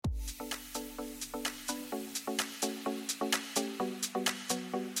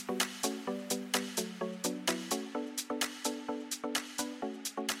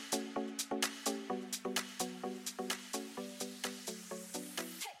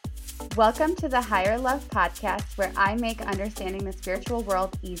Welcome to the Higher Love Podcast, where I make understanding the spiritual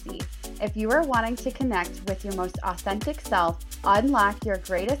world easy. If you are wanting to connect with your most authentic self, unlock your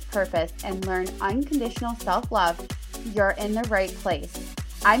greatest purpose, and learn unconditional self-love, you're in the right place.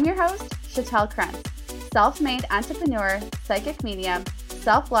 I'm your host, Chatelle Krentz, self-made entrepreneur, psychic medium,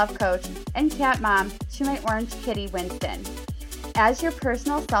 self-love coach, and cat mom to my orange kitty, Winston. As your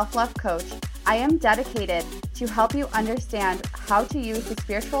personal self-love coach, I am dedicated to help you understand how to use the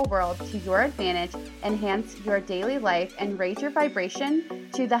spiritual world to your advantage, enhance your daily life, and raise your vibration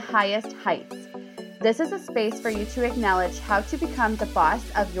to the highest heights. This is a space for you to acknowledge how to become the boss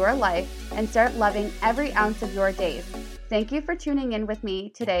of your life and start loving every ounce of your days. Thank you for tuning in with me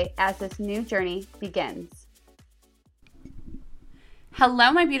today as this new journey begins.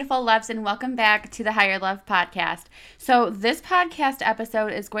 Hello, my beautiful loves, and welcome back to the Higher Love Podcast. So this podcast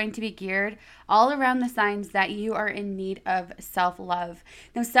episode is going to be geared all around the signs that you are in need of self-love.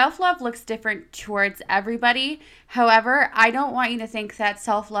 Now, self-love looks different towards everybody. However, I don't want you to think that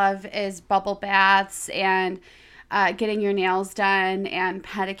self-love is bubble baths and getting your nails done and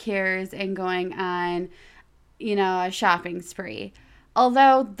pedicures and going on, a shopping spree.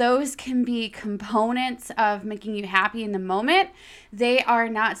 Although those can be components of making you happy in the moment, they are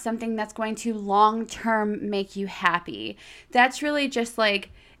not something that's going to long-term make you happy. That's really just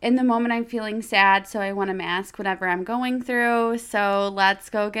like, in the moment I'm feeling sad, so I want to mask whatever I'm going through. So let's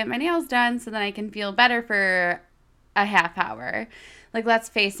go get my nails done so that I can feel better for a half hour. Like, let's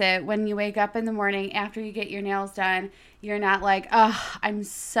face it, when you wake up in the morning after you get your nails done, you're not like, oh, I'm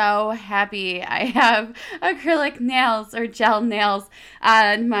so happy I have acrylic nails or gel nails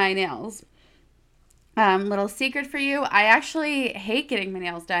on my nails. Little secret for you, I actually hate getting my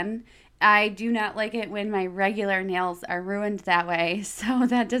nails done. I do not like it when my regular nails are ruined that way, so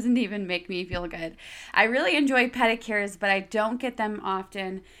that doesn't even make me feel good. I really enjoy pedicures, but I don't get them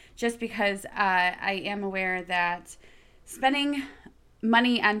often just because I am aware that spending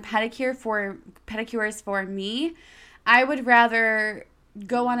money on pedicures for me, I would rather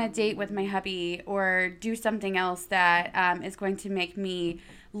go on a date with my hubby or do something else that is going to make me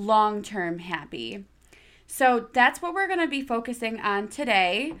long-term happy. So that's what we're going to be focusing on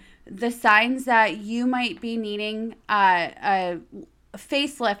today. The signs that you might be needing a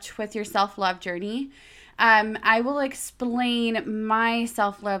facelift with your self-love journey. I will explain my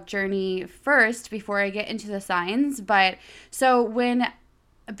self-love journey first before I get into the signs. But so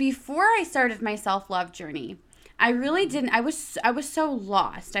before I started my self-love journey, I really didn't. I was so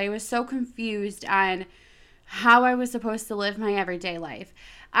lost. I was so confused on how I was supposed to live my everyday life.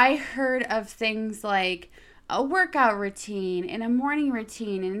 I heard of things like a workout routine and a morning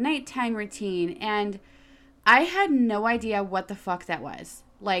routine and a nighttime routine, and I had no idea what the fuck that was.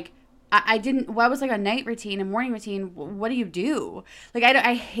 Like, I didn't, what was like a night routine, a morning routine? What do you do? Like,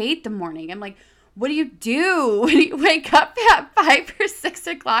 I hate the morning. I'm like, what do you do when you wake up at 5 or 6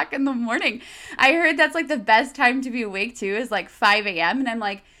 o'clock in the morning? I heard that's like the best time to be awake too, is like 5 a.m. And I'm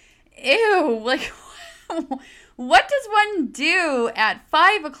like, ew, like, what does one do at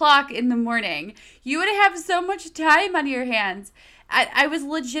 5 o'clock in the morning? You would have so much time on your hands. I was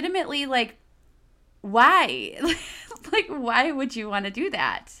legitimately like, why? Like, why would you want to do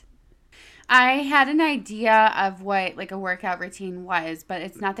that? I had an idea of what like a workout routine was, but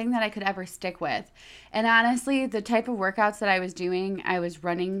it's nothing that I could ever stick with. And honestly, the type of workouts that I was doing, I was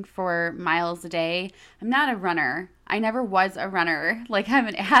running for miles a day. I'm not a runner. I never was a runner. Like, I'm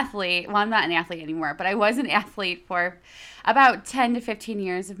an athlete. Well, I'm not an athlete anymore, but I was an athlete for about 10 to 15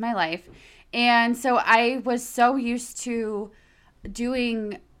 years of my life. And so I was so used to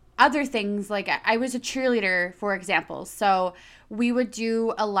doing other things. Like, I was a cheerleader, for example. So we would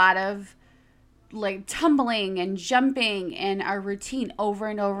do a lot of like tumbling and jumping in our routine over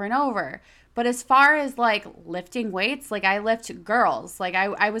and over and over. But as far as like lifting weights, like I lift girls, like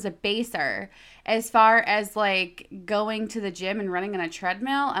I was a baser. As far as like going to the gym and running on a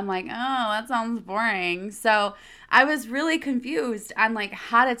treadmill, I'm like, oh, that sounds boring. So I was really confused on like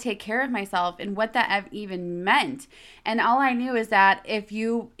how to take care of myself and what that even meant. And all I knew is that if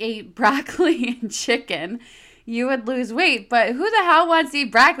you ate broccoli and chicken, you would lose weight. But who the hell wants to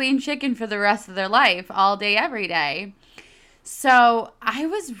eat broccoli and chicken for the rest of their life, all day, every day? So I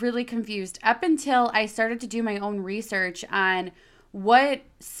was really confused up until I started to do my own research on what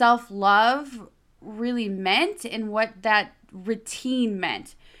self-love really meant and what that routine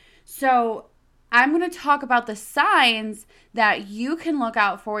meant. So I'm going to talk about the signs that you can look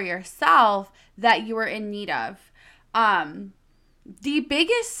out for yourself that you are in need of. The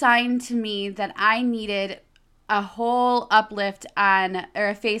biggest sign to me that I needed a whole uplift on, or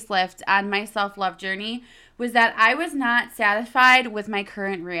a facelift on my self-love journey was that I was not satisfied with my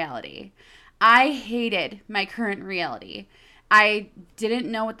current reality. I hated my current reality. I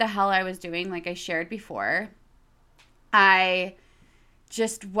didn't know what the hell I was doing, like I shared before. I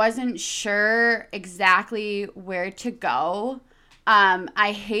just wasn't sure exactly where to go.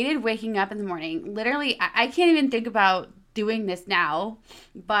 I hated waking up in the morning. Literally, I can't even think about doing this now,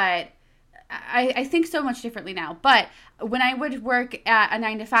 but I think so much differently now. But when I would work at a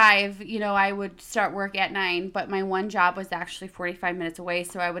 9 to 5, I would start work at 9, but my one job was actually 45 minutes away,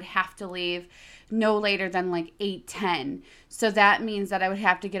 so I would have to leave no later than like 8:10. So that means that I would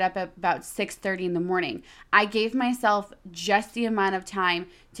have to get up at about 6:30 in the morning. I gave myself just the amount of time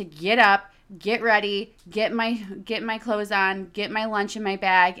to get up, get ready, get my clothes on, get my lunch in my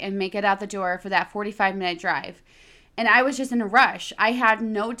bag, and make it out the door for that 45-minute drive. And I was just in a rush. I had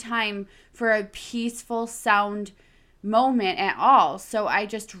no time for a peaceful sound moment at all. So I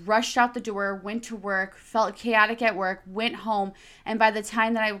just rushed out the door, went to work, felt chaotic at work, went home. And by the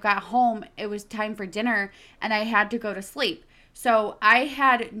time that I got home, it was time for dinner and I had to go to sleep. So I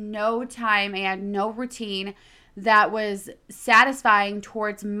had no time. I had no routine that was satisfying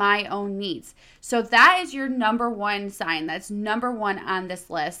towards my own needs. So that is your number one sign. That's number one on this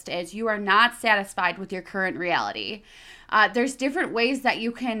list, is you are not satisfied with your current reality. There's different ways that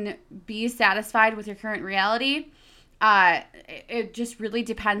you can be satisfied with your current reality. It just really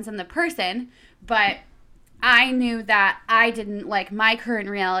depends on the person, but I knew that I didn't like my current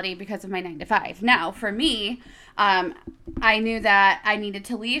reality because of my 9 to 5. Now, for me, I knew that I needed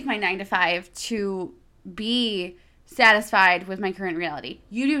to leave my 9 to 5 to be satisfied with my current reality.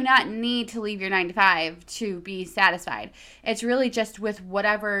 You do not need to leave your 9 to 5 to be satisfied. It's really just with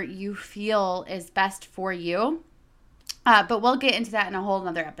whatever you feel is best for you. But we'll get into that in a whole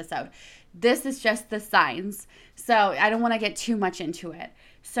nother episode. This is just the signs. So I don't want to get too much into it.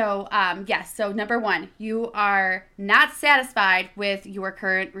 So yes, so number one, you are not satisfied with your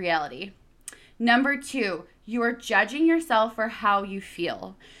current reality. Number two, you are judging yourself for how you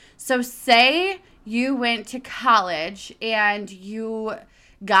feel. So say you went to college and you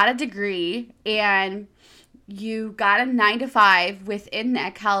got a degree and you got a 9 to 5 within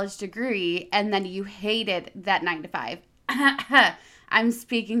that college degree, and then you hated that 9 to 5. I'm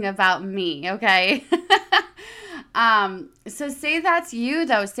speaking about me, okay? So say that's you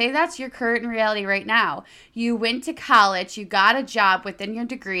though. Say that's your current reality right now. You went to college, you got a job within your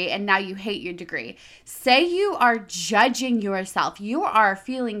degree, and now you hate your degree. Say you are judging yourself. You are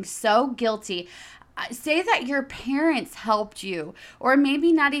feeling so guilty. Say that your parents helped you, or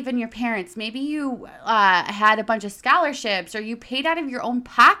maybe not even your parents. Maybe you had a bunch of scholarships, or you paid out of your own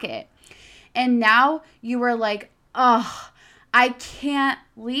pocket. And now you were like, oh, I can't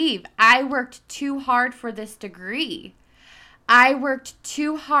leave. I worked too hard for this degree. I worked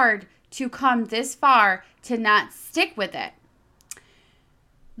too hard to come this far to not stick with it.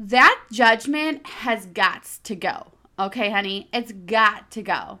 That judgment has got to go. Okay, honey? It's got to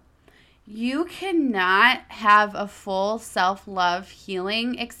go. You cannot have a full self-love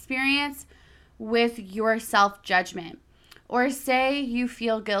healing experience with your self-judgment. Or say you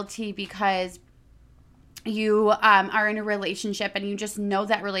feel guilty because you are in a relationship and you just know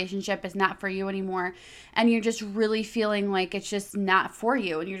that relationship is not for you anymore, and you're just really feeling like it's just not for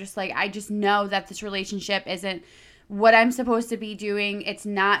you, and you're just like, I just know that this relationship isn't what I'm supposed to be doing. It's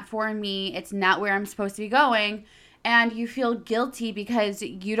not for me. It's not where I'm supposed to be going. And you feel guilty because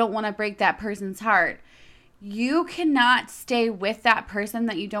you don't want to break that person's heart. You cannot stay with that person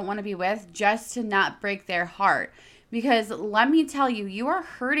that you don't want to be with just to not break their heart. Because let me tell you, you are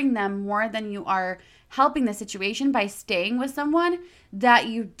hurting them more than you are helping the situation by staying with someone that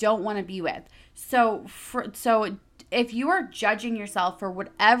you don't want to be with. So if you are judging yourself for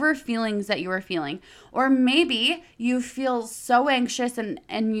whatever feelings that you are feeling, or maybe you feel so anxious and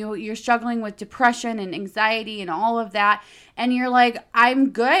you're struggling with depression and anxiety and all of that, and you're like,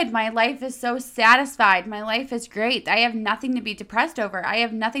 I'm good. My life is so satisfied. My life is great. I have nothing to be depressed over. I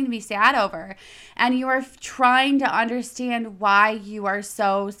have nothing to be sad over. And you are trying to understand why you are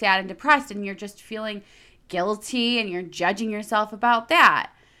so sad and depressed, and you're just feeling guilty and you're judging yourself about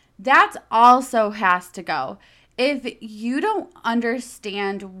that. That also has to go. If you don't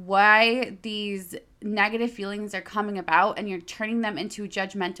understand why these negative feelings are coming about and you're turning them into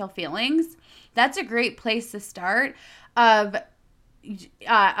judgmental feelings, that's a great place to start of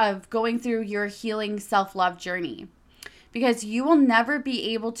going through your healing self-love journey. Because you will never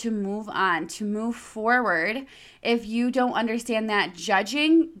be able to move on, to move forward, if you don't understand that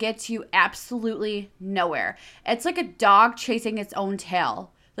judging gets you absolutely nowhere. It's like a dog chasing its own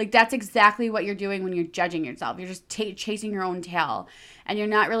tail. Like, that's exactly what you're doing when you're judging yourself. You're just chasing your own tail, and you're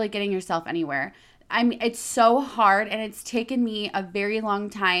not really getting yourself anywhere. it's so hard, and it's taken me a very long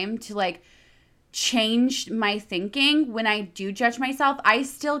time to like change my thinking. When I do judge myself, I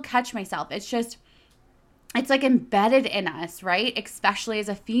still catch myself. It's like embedded in us, right? Especially as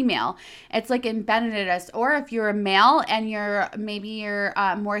a female, it's like embedded in us. Or if you're a male and you're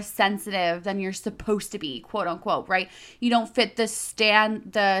more sensitive than you're supposed to be, quote unquote, right? You don't fit the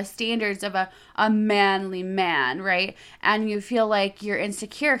standards of a manly man, right? And you feel like you're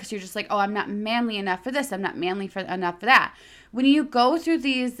insecure because you're just like, oh, I'm not manly enough for this. I'm not manly enough for that. When you go through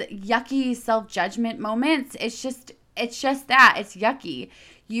these yucky self-judgment moments, it's just that. It's yucky.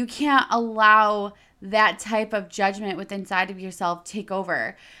 You can't allow that type of judgment within inside of yourself take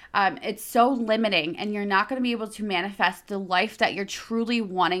over. It's so limiting, and you're not going to be able to manifest the life that you're truly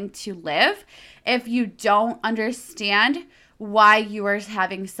wanting to live if you don't understand why you are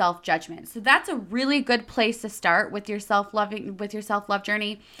having self-judgment. So that's a really good place to start with your self-love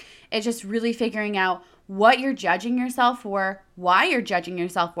journey. It's just really figuring out what you're judging yourself for, why you're judging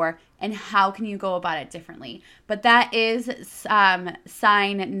yourself for, and how can you go about it differently. But that is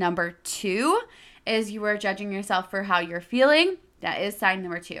sign number 2, is you are judging yourself for how you're feeling. That is sign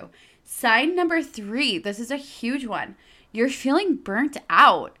number 2. Sign number 3, this is a huge one. You're feeling burnt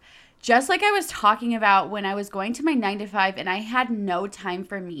out. Just like I was talking about when I was going to my 9 to 5 and I had no time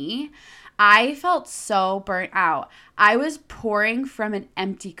for me, I felt so burnt out. I was pouring from an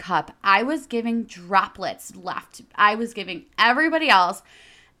empty cup. I was giving droplets left. I was giving everybody else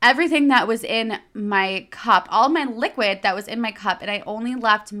everything that was in my cup, all my liquid that was in my cup, and I only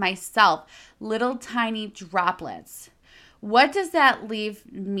left myself little tiny droplets. What does that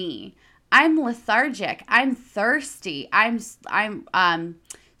leave me? I'm lethargic. I'm thirsty. I'm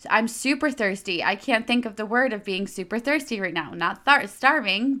super thirsty. I can't think of the word of being super thirsty right now. Not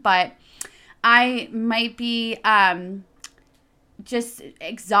starving, but I might be just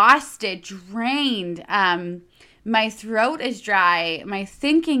exhausted, drained. My throat is dry. My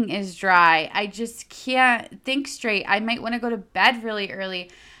thinking is dry. I just can't think straight. I might want to go to bed really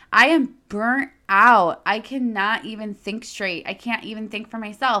early. I am burnt out. I cannot even think straight. I can't even think for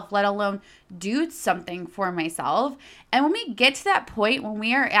myself, let alone do something for myself. And when we get to that point, when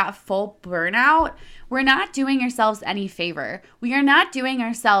we are at full burnout, we're not doing ourselves any favor. We are not doing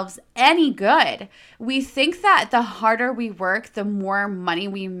ourselves any good. We think that the harder we work, the more money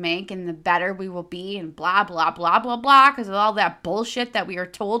we make and the better we will be and blah, blah, blah, blah, blah, because of all that bullshit that we were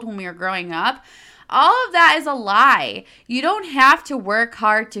told when we were growing up. All of that is a lie. You don't have to work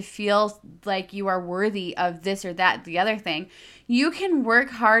hard to feel like you are worthy of this or that, the other thing. You can work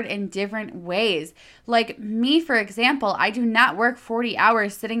hard in different ways. Like me, for example, I do not work 40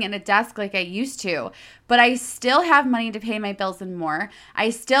 hours sitting at a desk like I used to, but I still have money to pay my bills and more.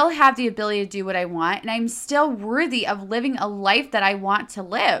 I still have the ability to do what I want, and I'm still worthy of living a life that I want to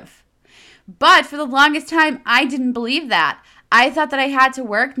live. But for the longest time, I didn't believe that. I thought that I had to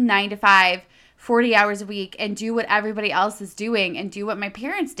work 9 to 5, 40 hours a week and do what everybody else is doing and do what my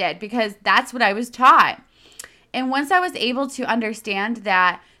parents did because that's what I was taught. And once I was able to understand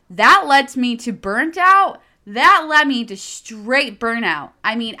that, that led me to burnt out. That led me to straight burnout.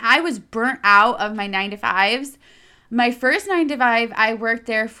 I mean, I was burnt out of my 9 to 5s. My first 9 to 5, I worked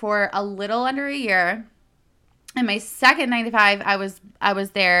there for a little under a year. And my second 9 to 5, I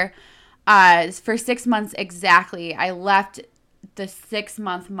was there for 6 months exactly. I left the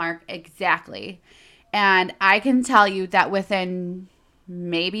 6-month mark exactly. And I can tell you that within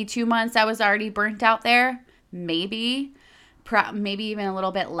maybe 2 months, I was already burnt out there. Maybe even a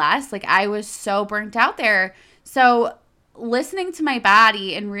little bit less. Like I was so burnt out there. So listening to my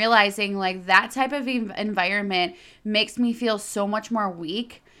body and realizing like that type of environment makes me feel so much more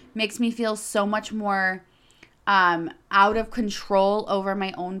weak, makes me feel so much more out of control over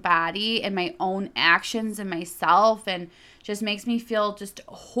my own body and my own actions and myself, and just makes me feel just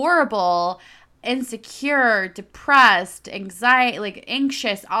horrible, insecure, depressed, anxiety, like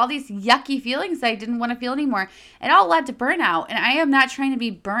anxious, all these yucky feelings that I didn't want to feel anymore. It all led to burnout. And I am not trying to be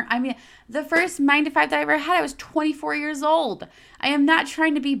burnt. I mean, the first 9 to 5 that I ever had, I was 24 years old. I am not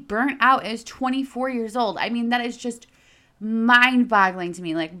trying to be burnt out as 24 years old. I mean, that is just mind-boggling to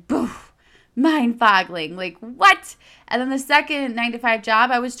me. Like, boof, mind-boggling. Like, what? And then the second 9 to 5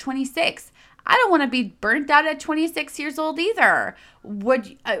 job, I was 26. I don't want to be burnt out at 26 years old either.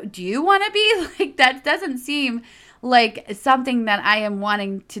 Do you want to be? Like, that doesn't seem like something that I am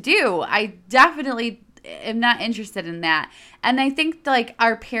wanting to do. I definitely am not interested in that. And I think like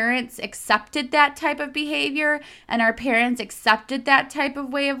our parents accepted that type of behavior and our parents accepted that type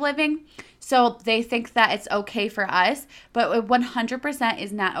of way of living. So they think that it's okay for us, but it 100%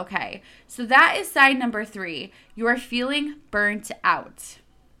 is not okay. So that is sign number 3. You are feeling burnt out.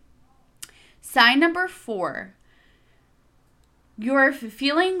 Sign number 4, you're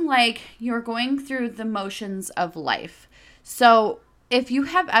feeling like you're going through the motions of life. So if you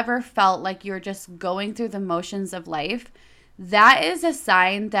have ever felt like you're just going through the motions of life, that is a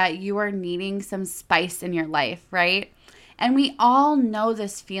sign that you are needing some spice in your life, right? And we all know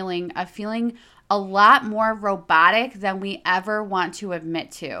this feeling of feeling a lot more robotic than we ever want to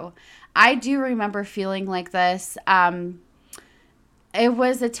admit to. I do remember feeling like this. It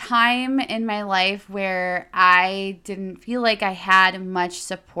was a time in my life where I didn't feel like I had much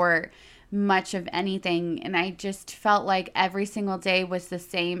support, much of anything. And I just felt like every single day was the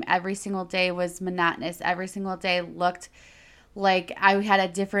same. Every single day was monotonous. Every single day looked like I had a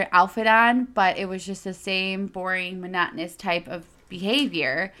different outfit on, but it was just the same boring, monotonous type of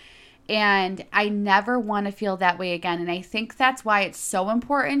behavior. And I never want to feel that way again. And I think that's why it's so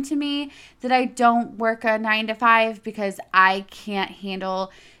important to me that I don't work a 9 to 5, because I can't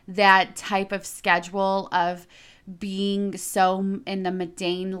handle that type of schedule of being so in the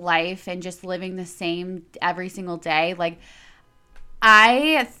mundane life and just living the same every single day. Like,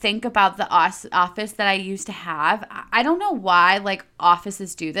 I think about the office that I used to have. I don't know why, like,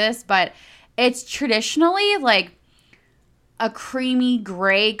 offices do this, but it's traditionally like a creamy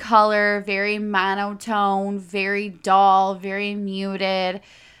gray color, very monotone, very dull, very muted,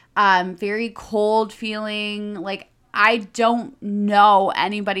 very cold feeling. Like, I don't know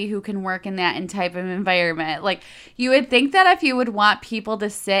anybody who can work in that type of environment. Like, you would think that if you would want people to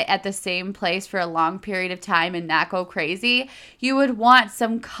sit at the same place for a long period of time and not go crazy, you would want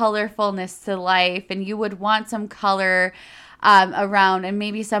some colorfulness to life, and you would want some color around, and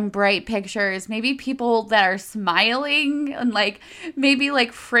maybe some bright pictures, maybe people that are smiling, and like maybe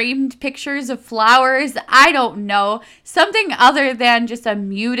like framed pictures of flowers. I don't know, something other than just a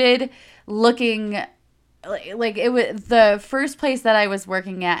muted looking. Like, it was the first place that I was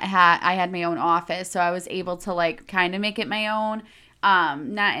working at, I had my own office, so I was able to like kind of make it my own,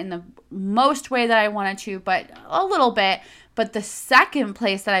 not in the most way that I wanted to, but a little bit. But the second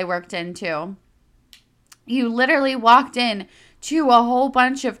place that I worked into, you literally walked in to a whole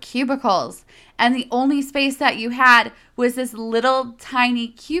bunch of cubicles, and the only space that you had was this little tiny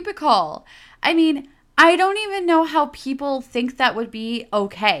cubicle. I mean, I don't even know how people think that would be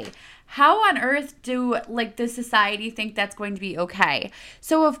okay. How on earth do like the society think that's going to be okay?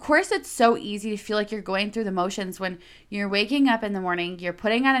 So of course it's so easy to feel like you're going through the motions when you're waking up in the morning, you're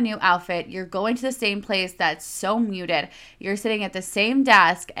putting on a new outfit, you're going to the same place that's so muted, you're sitting at the same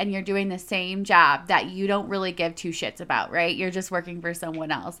desk, and you're doing the same job that you don't really give two shits about, right? You're just working for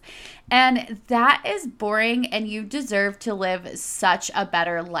someone else. And that is boring, and you deserve to live such a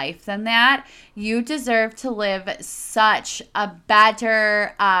better life than that. You deserve to live such a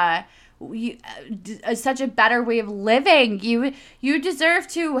better such a better way of living. You deserve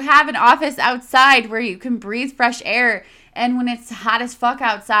to have an office outside where you can breathe fresh air, and when it's hot as fuck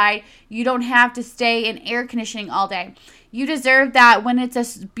outside, you don't have to stay in air conditioning all day. You deserve that when it's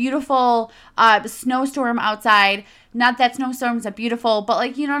a beautiful snowstorm outside. Not that snowstorms are beautiful, but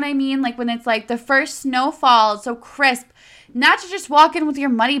like, you know what I mean? Like when it's like the first snowfall, it's so crisp. Not to just walk in with your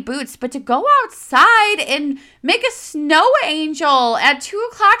muddy boots, but to go outside and make a snow angel at 2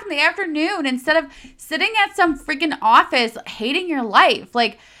 o'clock in the afternoon instead of sitting at some freaking office hating your life.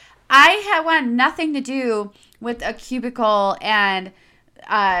 Like, I want nothing to do with a cubicle and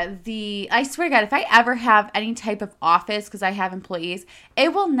I swear to God, if I ever have any type of office, because I have employees,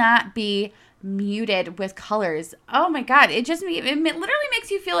 it will not be muted with colors. Oh my God. It literally makes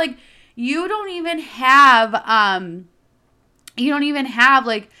you feel like you don't even have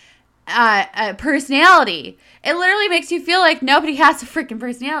like a personality. It literally makes you feel like nobody has a freaking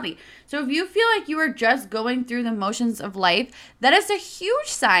personality. So if you feel like you are just going through the motions of life, that is a huge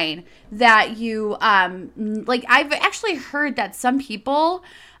sign that you, like, I've actually heard that some people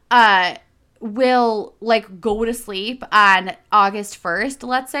will like go to sleep on August 1st,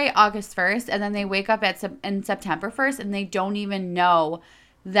 let's say August 1st, and then they wake up in September 1st and they don't even know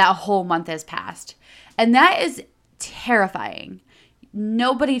that whole month has passed. And that is terrifying.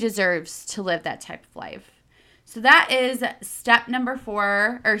 Nobody deserves to live that type of life. So that is sign number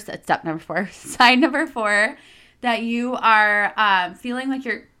 4, that you are feeling like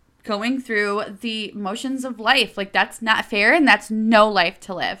you're going through the motions of life. Like, that's not fair, and that's no life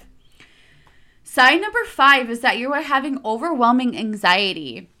to live. Sign number 5 is that you are having overwhelming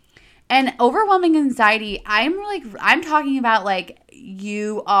anxiety. And overwhelming anxiety, I'm talking about like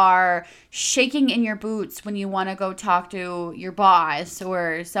you are shaking in your boots when you want to go talk to your boss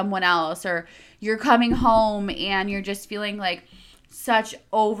or someone else, or you're coming home and you're just feeling like such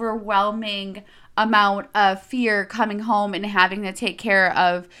overwhelming amount of fear coming home and having to take care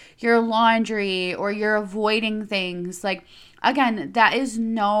of your laundry, or you're avoiding things. Like, again, that is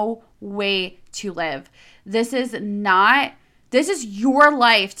no way to live. This is your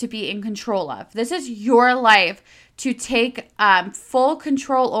life to be in control of. This is your life to take full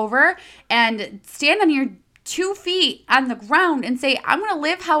control over and stand on your 2 feet on the ground and say, I'm going to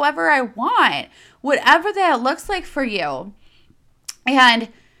live however I want, whatever that looks like for you. And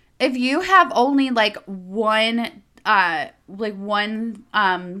if you have only if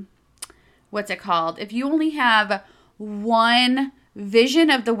you only have one vision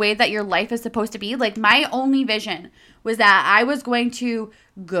of the way that your life is supposed to be, like my only vision was that I was going to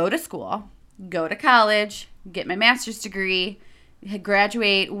go to school, go to college, get my master's degree,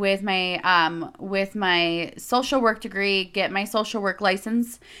 graduate with my social work degree, get my social work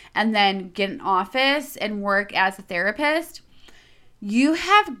license, and then get an office and work as a therapist. You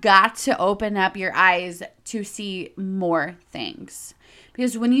have got to open up your eyes to see more things.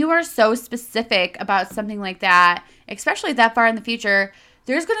 Because when you are so specific about something like that, especially that far in the future,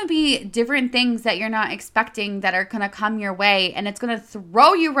 there's going to be different things that you're not expecting that are going to come your way, and it's going to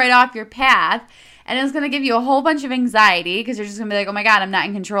throw you right off your path, and it's going to give you a whole bunch of anxiety because you're just going to be like, oh my God, I'm not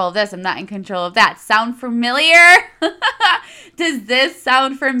in control of this. I'm not in control of that. Sound familiar? Does this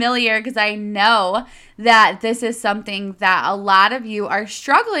sound familiar? Because I know that this is something that a lot of you are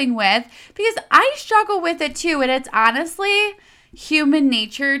struggling with, because I struggle with it too, and it's honestly human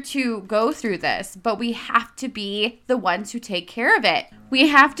nature to go through this, but we have to be the ones who take care of it. We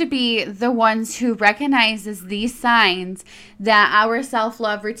have to be the ones who recognizes these signs that our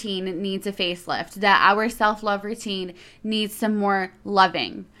self-love routine needs a facelift, that our self-love routine needs some more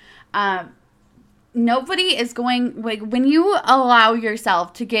loving. Nobody is going, like, when you allow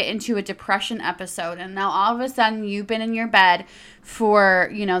yourself to get into a depression episode, and now all of a sudden you've been in your bed for,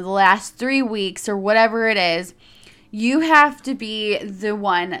 the last 3 weeks or whatever it is, you have to be the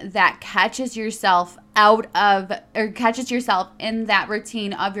one that catches yourself catches yourself in that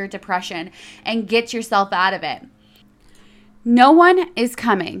routine of your depression and gets yourself out of it. No one is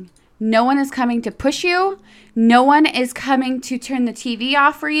coming. No one is coming to push you. No one is coming to turn the TV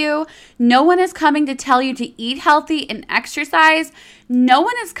off for you. No one is coming to tell you to eat healthy and exercise. No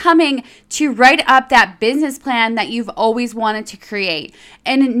one is coming to write up that business plan that you've always wanted to create.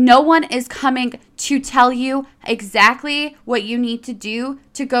 And no one is coming to tell you exactly what you need to do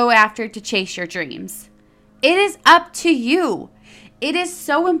to go after to chase your dreams. It is up to you. It is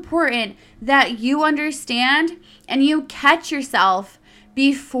so important that you understand and you catch yourself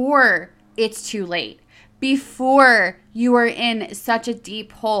before it's too late, before you are in such a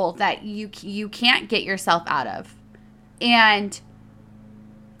deep hole that you can't get yourself out of. And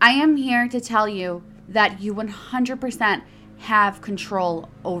I am here to tell you that you 100% have control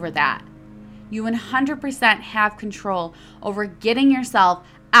over that. You 100% have control over getting yourself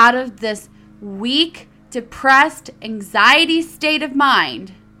out of this weak, depressed, anxiety state of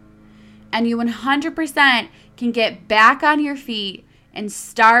mind. And you 100% can get back on your feet and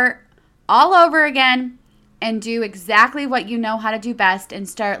start all over again and do exactly what you know how to do best and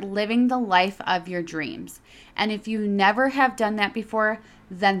start living the life of your dreams. And if you never have done that before,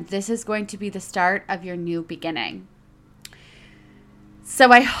 then this is going to be the start of your new beginning.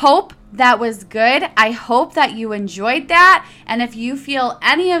 So I hope that was good. I hope that you enjoyed that. And if you feel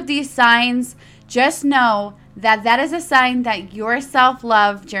any of these signs, just know that that is a sign that your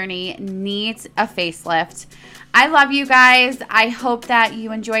self-love journey needs a facelift. I love you guys. I hope that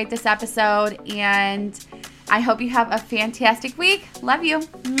you enjoyed this episode, and I hope you have a fantastic week. Love you.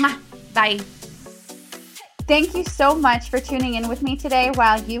 Mwah. Bye. Thank you so much for tuning in with me today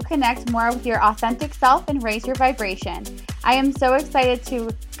while you connect more with your authentic self and raise your vibration. I am so excited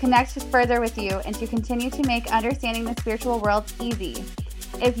to connect further with you and to continue to make understanding the spiritual world easy.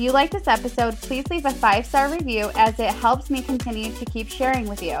 If you like this episode, please leave a 5-star review, as it helps me continue to keep sharing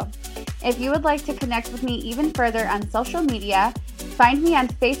with you. If you would like to connect with me even further on social media, find me on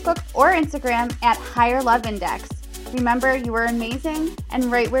Facebook or Instagram at Higher Love Index. Remember, you are amazing and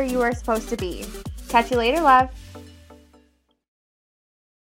right where you are supposed to be. Catch you later, love.